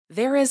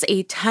There is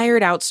a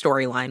tired out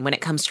storyline when it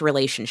comes to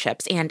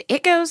relationships, and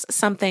it goes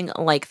something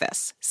like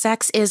this.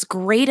 Sex is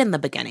great in the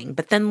beginning,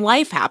 but then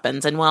life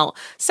happens, and well,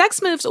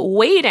 sex moves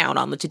way down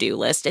on the to-do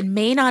list and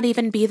may not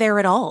even be there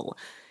at all.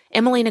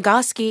 Emily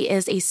Nagoski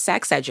is a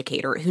sex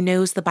educator who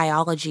knows the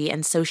biology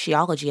and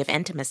sociology of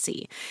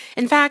intimacy.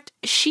 In fact,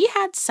 she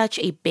had such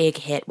a big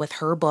hit with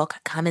her book,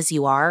 Come As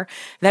You Are,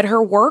 that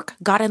her work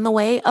got in the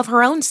way of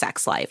her own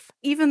sex life.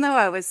 Even though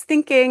I was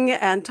thinking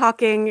and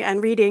talking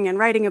and reading and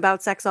writing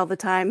about sex all the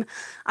time,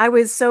 I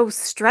was so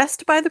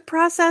stressed by the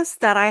process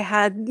that I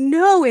had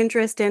no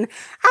interest in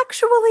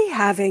actually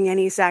having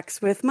any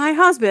sex with my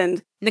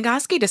husband.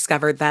 Nagoski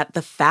discovered that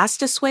the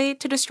fastest way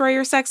to destroy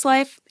your sex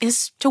life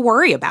is to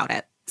worry about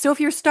it. So if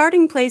your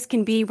starting place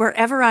can be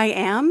wherever I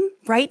am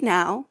right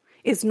now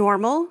is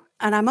normal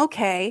and I'm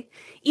okay,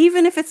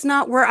 even if it's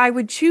not where I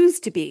would choose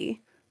to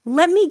be,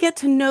 let me get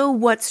to know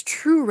what's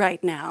true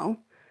right now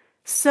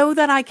so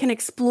that I can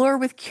explore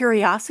with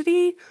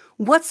curiosity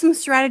what some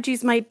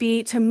strategies might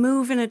be to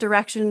move in a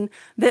direction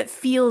that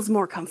feels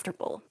more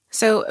comfortable.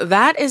 So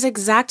that is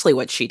exactly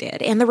what she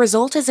did, and the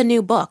result is a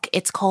new book.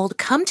 It's called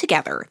Come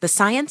Together, The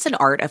Science and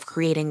Art of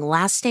Creating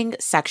Lasting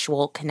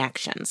Sexual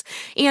Connections.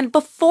 And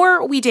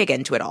before we dig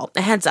into it all,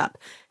 a heads up,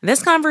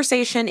 this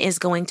conversation is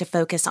going to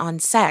focus on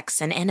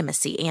sex and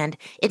intimacy, and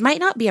it might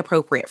not be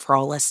appropriate for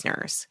all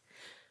listeners.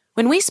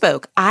 When we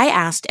spoke, I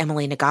asked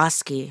Emily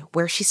Nagoski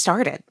where she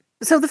started.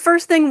 So the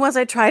first thing was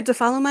I tried to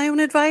follow my own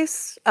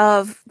advice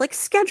of,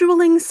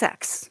 scheduling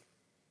sex.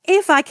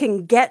 If I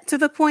can get to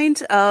the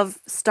point of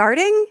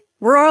starting,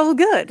 we're all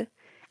good.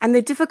 And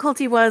the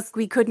difficulty was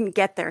we couldn't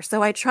get there.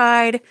 So I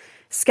tried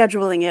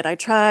scheduling it. I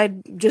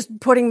tried just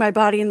putting my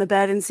body in the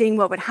bed and seeing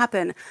what would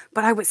happen.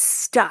 But I was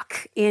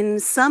stuck in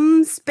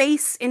some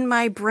space in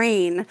my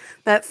brain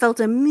that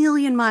felt a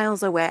million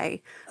miles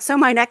away. So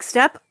my next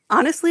step,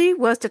 honestly,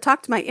 was to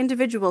talk to my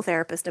individual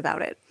therapist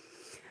about it.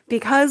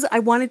 Because I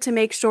wanted to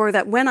make sure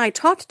that when I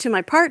talked to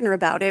my partner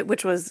about it,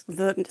 which was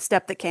the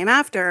step that came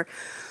after,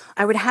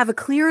 I would have a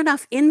clear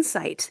enough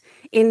insight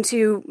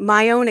into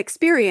my own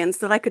experience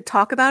that I could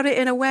talk about it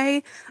in a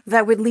way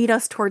that would lead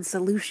us towards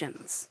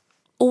solutions.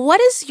 What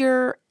is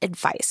your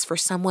advice for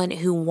someone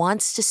who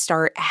wants to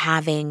start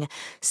having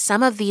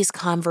some of these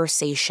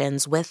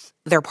conversations with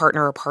their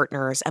partner or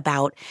partners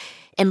about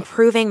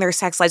improving their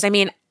sex lives? I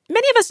mean,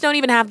 many of us don't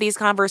even have these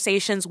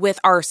conversations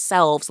with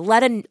ourselves,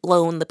 let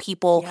alone the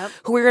people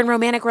who we're in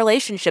romantic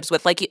relationships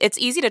with. It's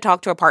easy to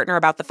talk to a partner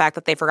about the fact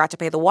that they forgot to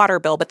pay the water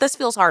bill, but this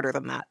feels harder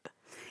than that.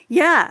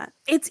 Yeah,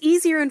 it's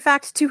easier, in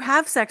fact, to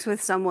have sex with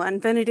someone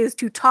than it is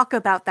to talk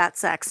about that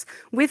sex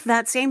with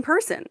that same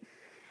person.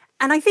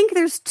 And I think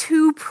there's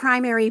two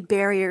primary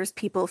barriers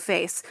people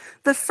face.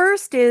 The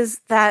first is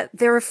that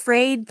they're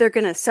afraid they're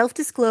going to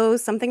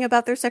self-disclose something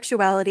about their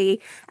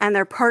sexuality and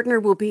their partner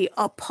will be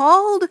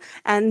appalled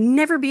and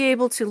never be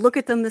able to look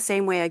at them the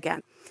same way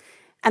again.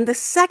 And the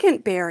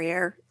second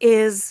barrier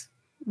is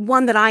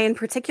one that I in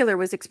particular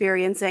was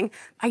experiencing.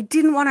 I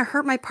didn't want to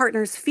hurt my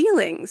partner's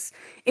feelings.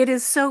 It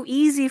is so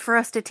easy for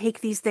us to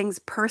take these things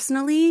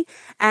personally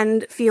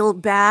and feel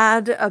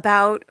bad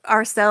about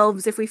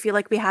ourselves if we feel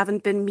like we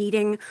haven't been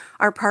meeting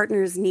our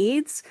partner's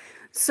needs.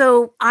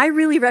 So I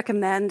really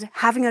recommend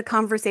having a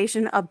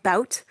conversation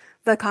about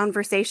the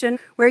conversation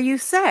where you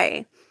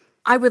say,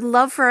 I would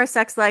love for our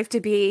sex life to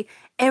be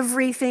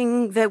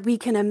everything that we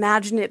can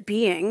imagine it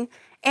being.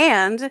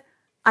 And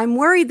I'm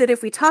worried that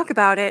if we talk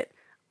about it,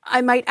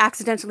 I might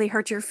accidentally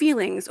hurt your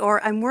feelings,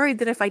 or I'm worried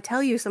that if I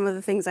tell you some of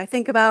the things I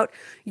think about,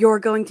 you're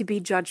going to be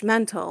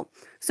judgmental.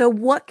 So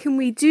what can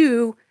we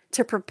do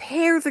to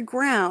prepare the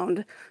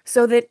ground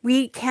so that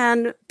we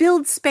can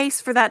build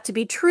space for that to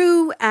be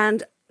true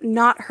and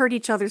not hurt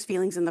each other's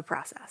feelings in the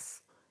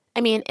process?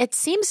 I mean, it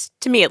seems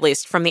to me, at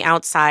least from the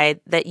outside,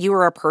 that you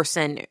are a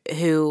person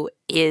who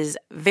is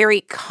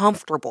very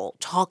comfortable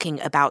talking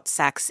about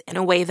sex in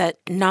a way that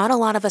not a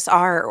lot of us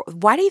are.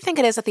 Why do you think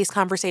it is that these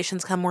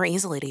conversations come more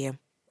easily to you?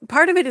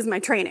 Part of it is my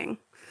training.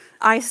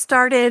 I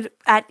started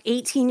at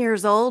 18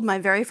 years old, my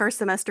very first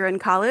semester in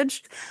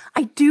college.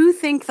 I do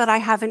think that I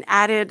have an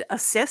added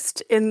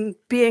assist in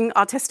being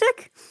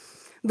autistic.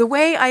 The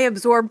way I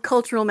absorb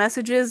cultural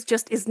messages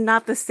just is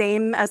not the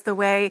same as the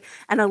way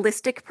an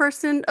allistic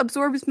person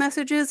absorbs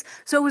messages.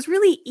 So it was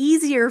really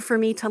easier for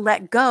me to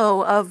let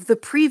go of the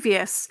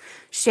previous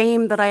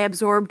shame that I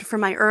absorbed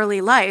from my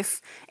early life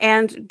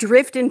and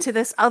drift into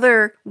this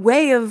other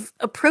way of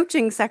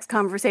approaching sex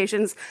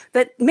conversations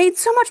that made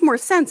so much more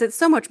sense. It's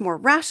so much more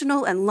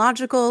rational and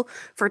logical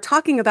for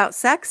talking about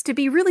sex to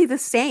be really the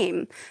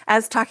same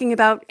as talking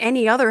about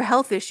any other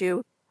health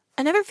issue.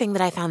 Another thing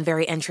that I found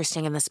very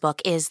interesting in this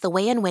book is the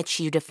way in which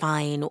you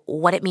define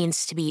what it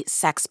means to be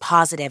sex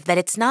positive, that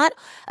it's not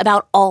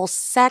about all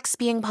sex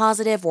being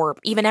positive or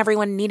even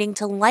everyone needing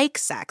to like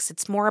sex.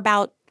 It's more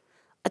about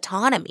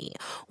autonomy.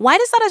 Why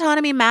does that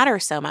autonomy matter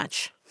so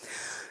much?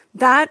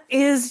 That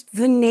is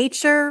the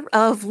nature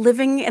of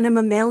living in a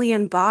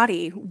mammalian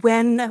body.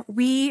 When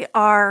we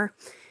are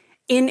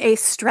in a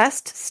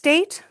stressed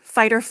state,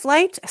 fight or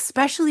flight,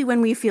 especially when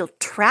we feel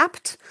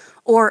trapped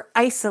or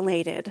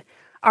isolated,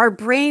 Our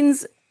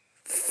brains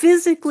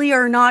physically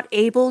are not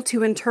able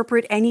to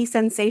interpret any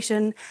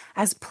sensation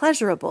as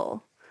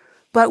pleasurable.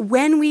 But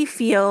when we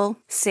feel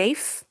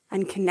safe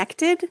and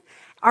connected,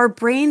 our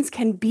brains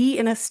can be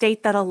in a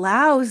state that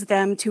allows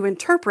them to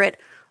interpret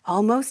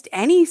almost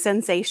any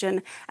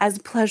sensation as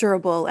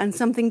pleasurable and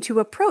something to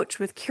approach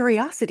with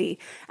curiosity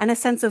and a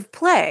sense of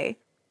play.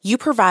 You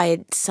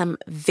provide some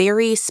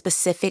very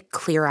specific,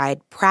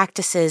 clear-eyed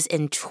practices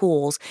and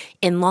tools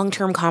in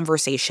long-term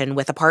conversation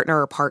with a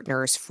partner or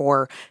partners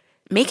for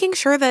making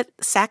sure that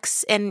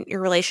sex and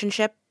your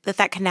relationship,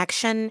 that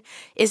connection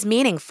is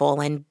meaningful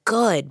and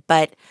good.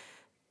 But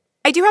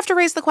I do have to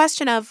raise the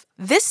question of,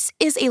 this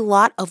is a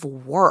lot of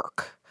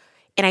work.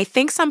 And I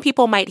think some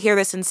people might hear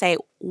this and say,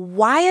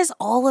 why is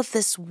all of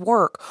this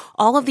work,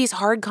 all of these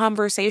hard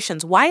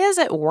conversations, why is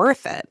it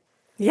worth it?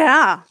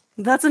 Yeah,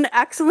 that's an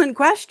excellent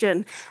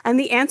question. And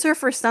the answer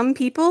for some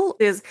people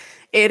is,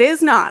 it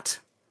is not.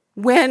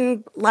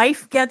 When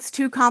life gets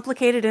too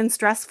complicated and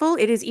stressful,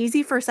 it is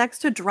easy for sex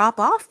to drop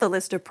off the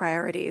list of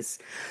priorities.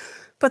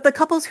 But the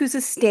couples who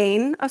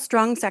sustain a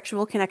strong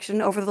sexual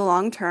connection over the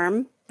long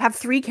term have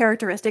three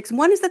characteristics.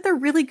 One is that they're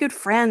really good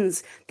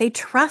friends. They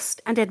trust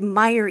and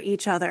admire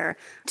each other.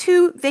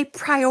 Two, they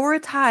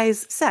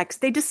prioritize sex.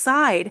 They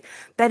decide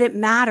that it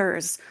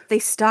matters. They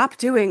stop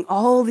doing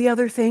all the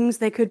other things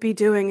they could be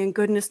doing, and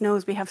goodness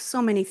knows we have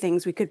so many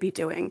things we could be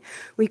doing.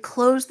 We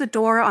close the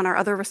door on our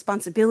other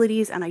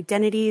responsibilities and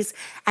identities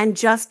and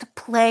just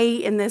play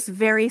in this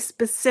very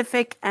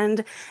specific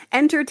and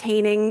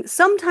entertaining,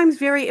 sometimes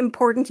very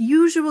important,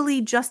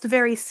 usually just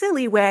very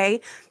silly way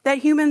that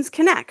humans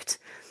connect.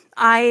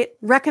 I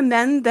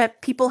recommend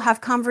that people have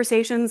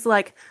conversations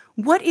like,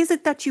 what is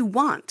it that you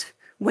want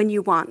when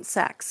you want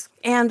sex?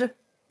 And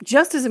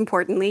just as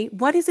importantly,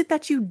 what is it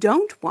that you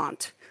don't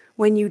want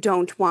when you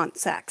don't want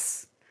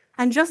sex?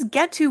 And just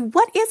get to,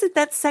 what is it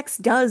that sex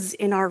does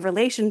in our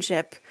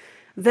relationship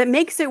that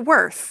makes it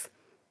worth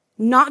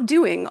not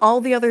doing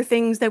all the other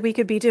things that we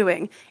could be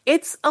doing?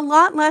 It's a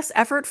lot less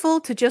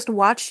effortful to just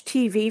watch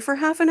TV for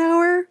half an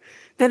hour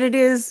than it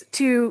is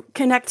to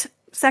connect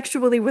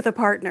sexually with a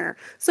partner.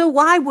 So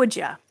why would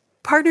you?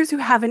 Partners who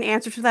have an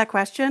answer to that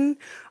question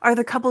are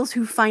the couples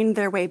who find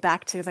their way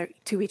back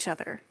to each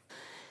other.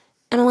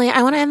 Emily,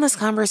 I want to end this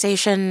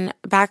conversation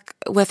back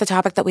with a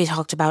topic that we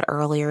talked about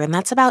earlier, and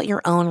that's about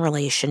your own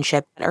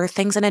relationship. Are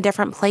things in a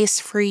different place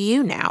for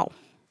you now?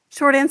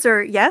 Short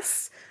answer,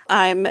 yes.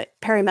 I'm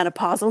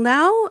perimenopausal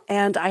now,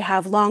 and I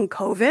have long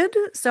COVID,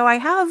 so I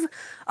have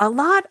a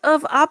lot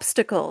of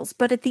obstacles.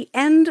 But at the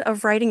end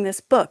of writing this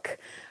book,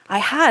 I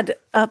had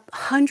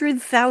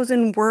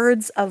 100,000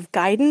 words of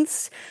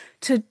guidance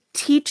to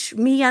teach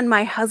me and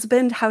my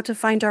husband how to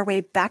find our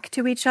way back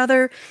to each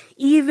other,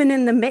 even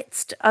in the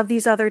midst of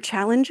these other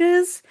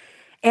challenges.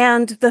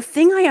 And the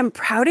thing I am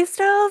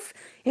proudest of,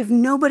 if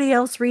nobody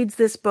else reads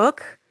this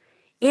book,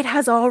 it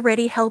has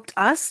already helped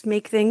us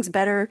make things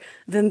better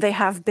than they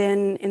have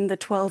been in the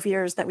 12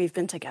 years that we've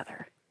been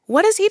together.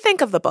 What does he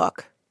think of the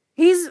book?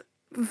 He's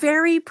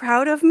very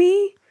proud of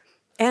me,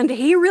 and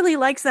he really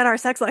likes that our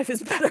sex life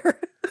is better.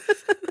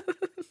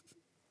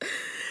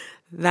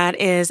 That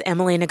is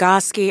Emily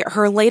Nagoski.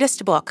 Her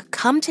latest book,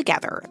 Come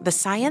Together, The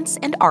Science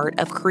and Art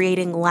of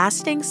Creating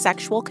Lasting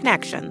Sexual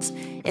Connections,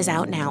 is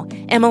out now.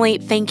 Emily,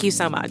 thank you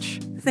so much.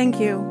 Thank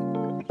you.